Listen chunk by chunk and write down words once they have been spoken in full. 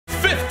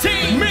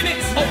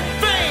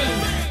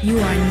You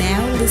are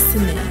now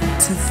listening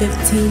to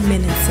 15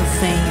 Minutes of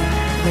Fame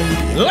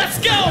Radio. Let's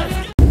go!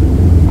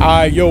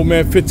 Alright, yo,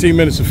 man, 15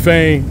 Minutes of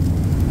Fame.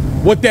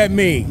 What that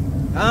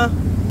mean? Huh?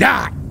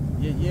 Die!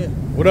 Yeah.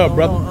 What up,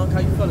 brother? How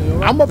you feeling? You all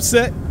right? I'm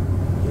upset.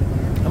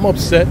 I'm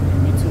upset. Me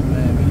too,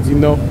 man. Me too, You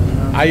know,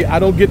 man. I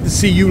don't get to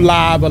see you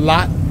live a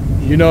lot.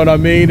 You know what I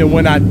mean? And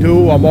when I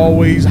do, I'm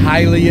always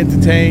highly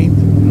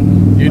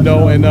entertained. You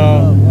know, and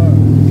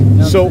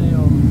so,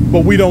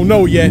 but we don't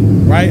know yet,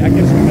 right? I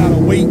guess we gotta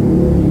wait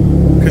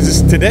because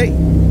it's today.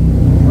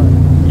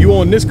 You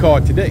on this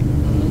card today?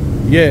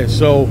 Yeah.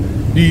 So,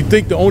 do you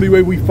think the only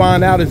way we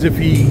find out is if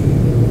he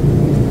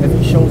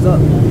shows up?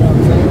 You know what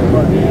I'm saying?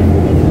 But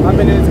I've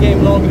been in this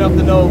game long enough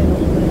to know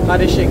how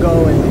this shit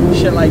go and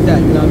shit like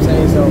that. You know what I'm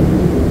saying? So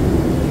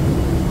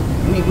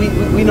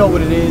we know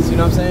what it is. You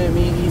know what I'm saying?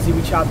 Me and Easy,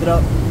 we chopped it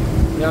up. You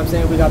know what I'm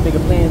saying? We got bigger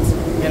plans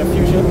in the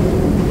future. You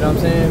know what I'm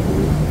saying?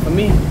 For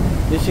me,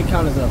 this shit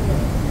count as up.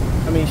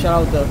 I mean,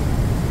 shout out to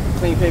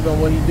Qleen Paper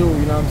and what he do,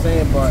 you know what I'm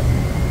saying? But,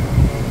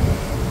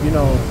 you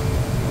know,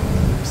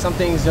 some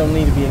things don't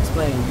need to be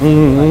explained. Like, you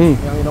know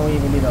what I mean? Don't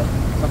even need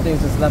some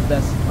things that's left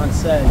that's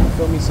unsaid, you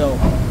feel me? So,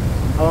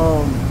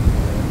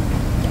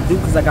 I do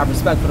because I got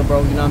respect for the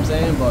bro, you know what I'm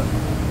saying? But, you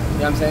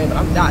know what I'm saying? But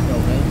I'm not though,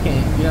 man. You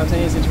can't, you know what I'm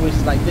saying? In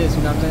situations like this,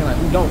 you know what I'm saying? Like,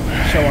 who don't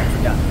show up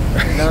for that?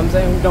 You know what I'm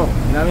saying? Who don't? You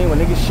know what I mean? When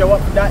niggas show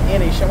up for that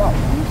and they show out,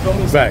 you feel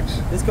me? Facts.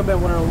 So, this could have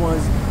been one of the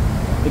ones.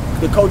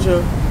 The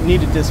culture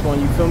needed this one,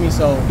 you feel me?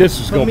 So this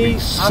is gonna be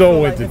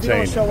so like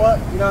entertaining. If you don't show up,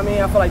 you know what I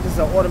mean? I feel like this is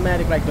an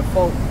automatic, like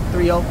default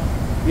 3-0.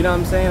 You know what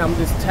I'm saying? I'm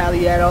just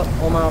tally that up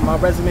on my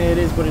resume. It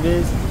is what it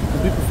is.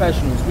 Cause we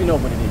professionals, we know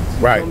what it is.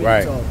 Right,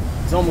 right. So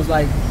it's almost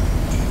like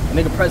a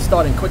nigga press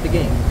start and quit the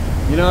game.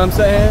 You know what I'm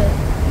saying?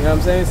 You know what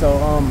I'm saying? So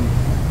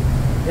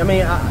I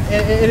mean,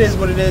 it is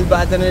what it is.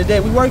 But at the end of the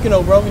day, we working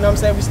though, bro. You know what I'm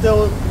saying? We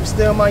still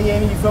in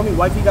Miami. You feel me?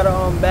 Wifey got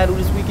a battle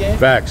this weekend.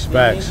 Facts, you know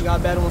facts. She got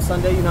a battle on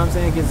Sunday. You know what I'm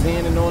saying? Get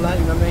Zen and all that.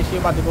 You know what I mean? She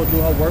about to go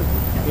do her work.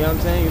 You know what I'm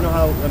saying? You know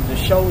how the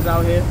shows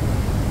out here.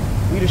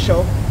 We the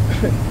show.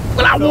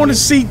 Well, I want to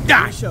see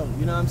Dot. Show.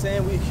 You know what I'm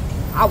saying?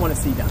 I want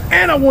to see Dot.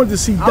 And I wanted to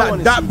see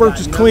Dot. Dot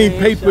versus Qleen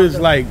Paper is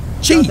like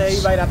cheese.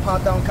 Everybody that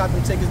popped out and caught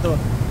them tickets to,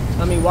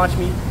 I mean, watch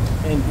me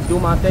and do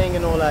my thing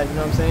and all that, you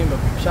know what I'm saying? But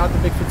shout out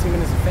to Big 15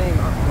 Minutes of Fame,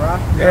 bro. You know what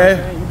I'm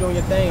saying? You doing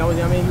your thing. I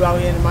mean, you out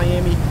here in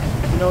Miami,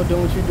 you know,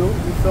 doing what you do.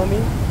 You feel me?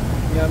 You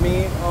know what I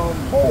mean?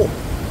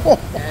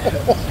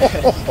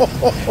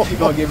 You're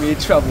going to get me in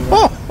trouble,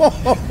 man.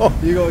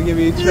 You're going to get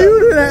me in trouble. You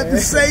didn't have to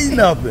say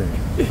nothing.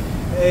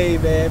 Hey,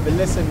 man, but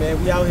listen,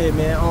 man, we out here,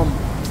 man.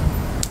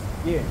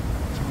 Yeah,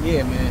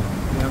 man.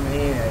 You know what I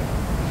mean?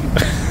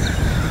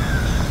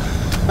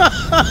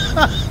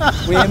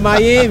 We in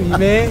Miami,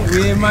 man.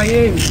 We in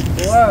Miami.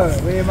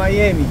 Word. We in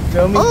Miami.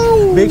 Feel me?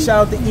 Oh. Big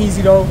shout out to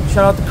Easy though.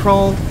 Shout out to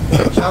Chrome.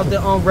 Shout out to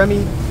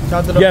Remy.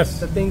 Shout out to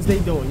the things they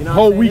doing. You know,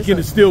 whole weekend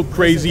is still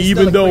crazy,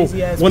 even though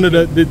one of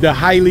the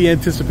highly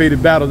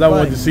anticipated battles I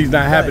wanted to see is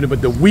not happening,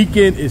 but the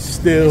weekend is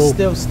still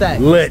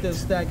stacked. Lit. It's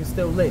still stacked. It's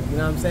still lit. You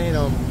know what I'm saying?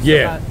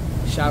 Yeah.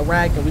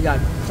 Chirac, and we got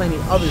plenty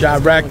of others.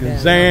 Chirac and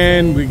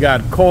Zan. We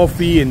got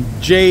Coffee and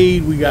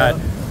Jade. We got.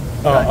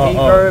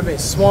 A-Verb and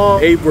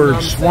Swamp.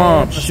 A-Verb,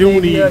 Swamp,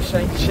 Shuni.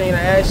 Shayna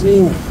Ashley.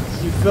 Oof.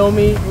 You feel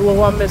me?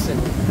 Who I'm missing?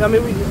 I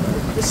mean,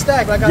 it's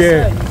stacked, like I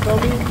said. You feel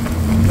me?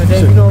 And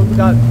then, you know, we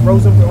got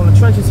Rosenberg on the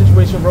trenching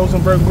situation.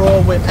 Rosenberg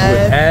Raw with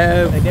Av.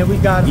 And then we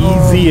got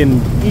Easy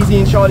and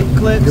Charlie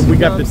Clips. Then we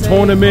got the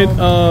tournament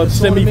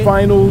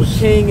semifinals. With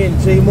King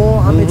and Jay Moore.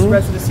 I'm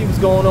interested to see what's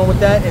going on with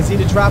that. And see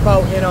the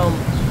dropout in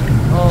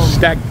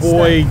Stack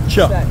Boy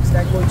Chuck.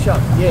 Stack Boy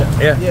Chuck.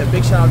 Yeah.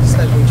 Big shout out to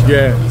Stack Boy Chuck.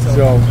 Yeah.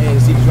 So and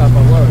see the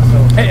dropout word.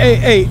 So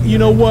hey, you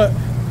know what?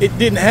 It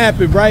didn't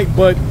happen, right?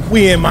 But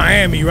we in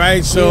Miami,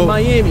 right? So we in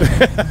Miami. You know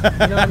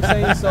what I'm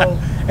saying? So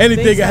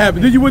anything can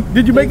happen. Did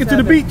you make it to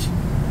the beach?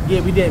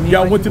 Yeah, we did.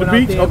 Y'all went to the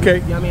beach? Okay.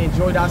 You know what I mean?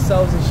 Enjoyed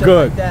ourselves and shit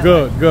like that.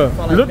 Good.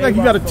 Like You look like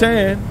you got a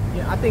tan.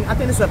 Yeah, I think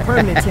it's a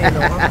permanent tan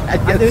though. I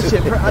think this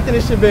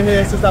shit been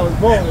here since I was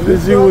born.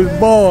 Since you was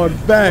born,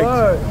 thanks. You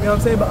know what I'm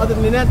saying? But other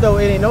than that though,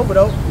 it ain't over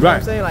though. You know what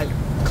I'm saying? Like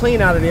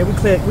clean out of there.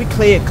 We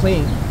cleared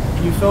clean.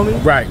 You feel me?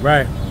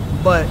 Right.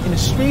 But in the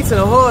streets and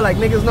the hood, like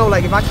niggas know,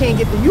 like if I can't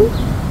get to you,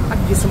 I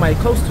can get somebody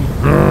close to you.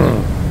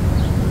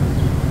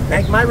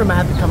 Mac Myron might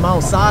have to come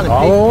outside and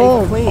pay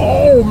for Qleen.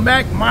 Oh,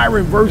 Mac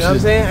Myron versus you know what I'm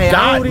saying? Hey,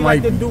 I don't even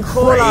like to do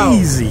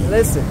crazy.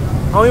 Listen,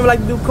 I don't even like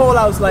to do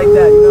call-outs like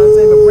that, you know what I'm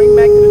saying? But bring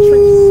Mac to the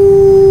trenches.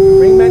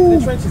 Bring Mac to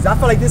the trenches. I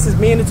feel like this is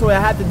mandatory.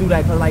 I have to do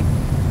that because, like,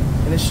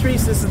 in the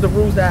streets, this is the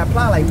rules that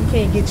apply. Like, we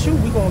can't get you.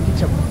 We gonna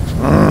get you.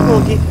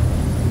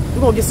 We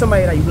gonna get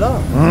somebody that you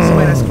love.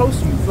 Somebody that's close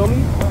to you. Feel me?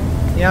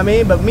 You know what I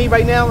mean? But me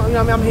right now, you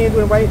know what I mean? I'm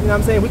handling right. You know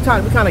what I'm saying? We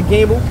kind of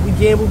gamble. We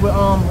gamble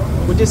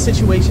with this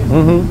situation. You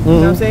know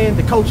what I'm saying?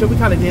 The culture, we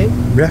kind of did.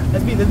 Yeah.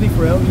 Let's be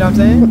for real. You know what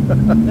I'm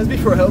saying? Let's be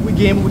for real. We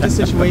gamble with this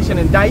situation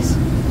and dice.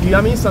 You know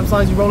what I mean?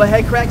 Sometimes you roll a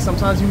head crack.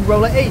 Sometimes you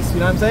roll an ace. You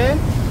know what I'm saying?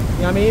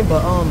 You know what I mean?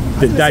 But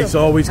the dice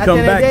always come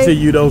back to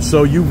you though.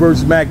 So you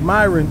versus Mac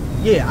Myron.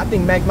 Yeah, I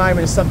think Mac Myron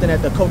is something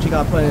that the culture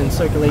got put in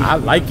circulation. I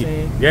like it.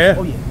 Saying? Yeah.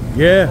 Oh yeah.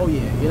 Yeah. Oh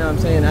yeah. You know what I'm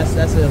saying?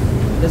 That's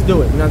a Let's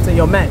do it. You know what I'm saying?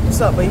 Yo, Mac, what's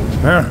up, baby?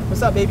 Huh?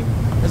 What's up, baby?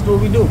 Let's do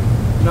what we do. You know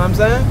what I'm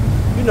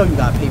saying? You know you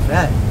gotta pay for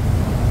that.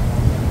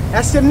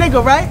 That's your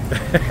nigga, right?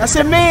 That's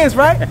your mans,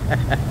 right?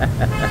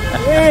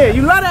 Yeah,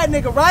 you love that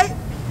nigga, right?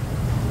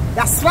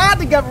 Y'all slide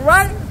together,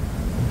 right?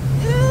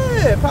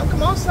 Yeah, pop,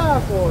 come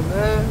outside for us,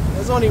 man.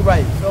 That's only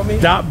right, you feel me?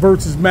 Dot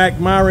versus Macck,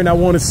 Myron, I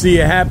want to see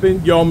it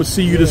happen. Yo, I'm going to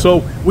see you this.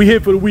 So we here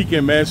for the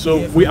weekend, man.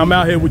 So I'm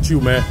out here with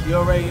you, man. You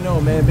already know,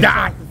 man. Big Dot.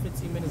 shout out to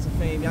 15 minutes of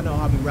fame. Y'all know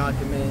how we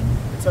rocking, man.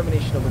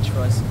 Determination over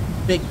trust.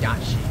 Big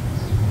dot shit.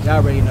 Y'all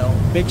already know.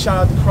 Big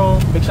shout out to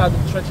Chrome. Big shout out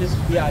to the trenches.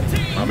 We out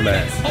here. My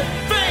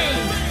man.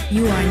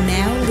 You are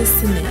now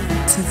listening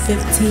to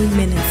 15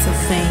 Minutes of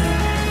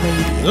Fame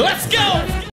Radio. Let's go!